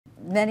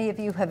Many of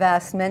you have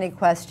asked many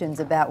questions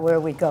about where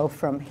we go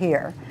from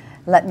here.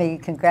 Let me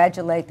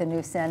congratulate the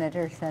new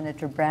senator,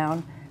 Senator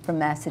Brown from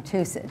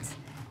Massachusetts.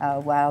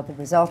 While the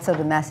results of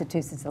the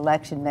Massachusetts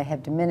election may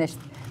have diminished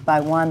by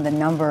one the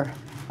number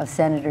of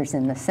senators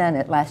in the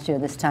Senate, last year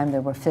this time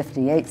there were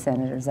 58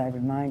 senators, I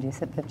remind you,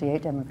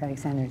 58 Democratic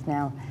senators,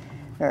 now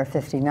there are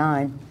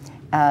 59.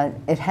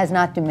 It has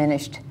not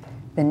diminished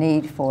the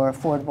need for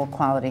affordable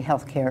quality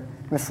health care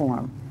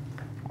reform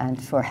and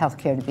for health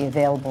care to be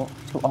available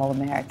to all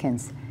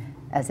Americans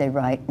as a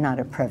right, not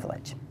a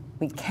privilege.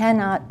 We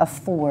cannot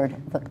afford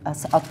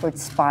this upward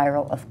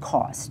spiral of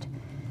cost.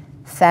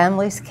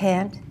 Families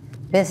can't,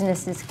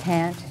 businesses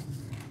can't,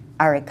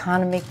 our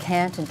economy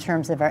can't in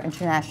terms of our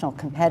international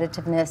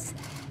competitiveness,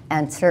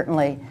 and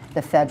certainly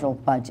the federal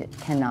budget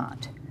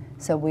cannot.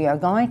 So we are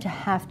going to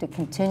have to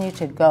continue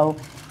to go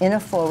in a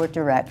forward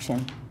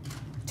direction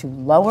to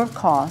lower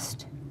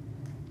cost,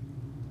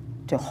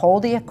 to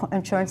hold the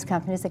insurance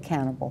companies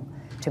accountable,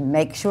 to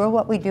make sure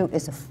what we do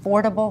is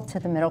affordable to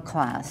the middle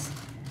class,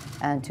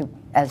 and to,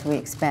 as we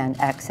expand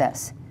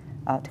access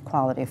to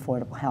quality,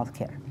 affordable health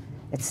care.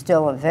 It's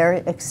still a very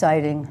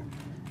exciting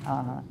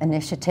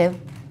initiative,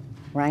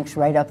 ranks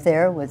right up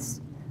there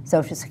with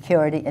Social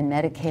Security and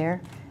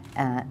Medicare,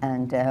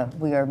 and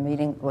we are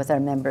meeting with our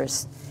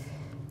members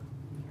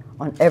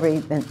on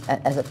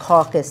as a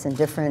caucus and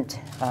different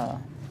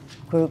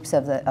groups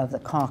of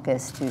the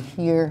caucus to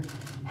hear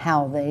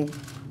how they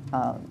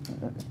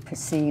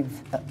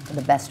perceive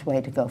the best way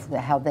to go,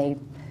 how they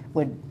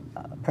would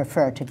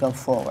prefer to go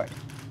forward.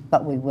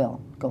 But we will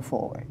go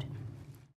forward.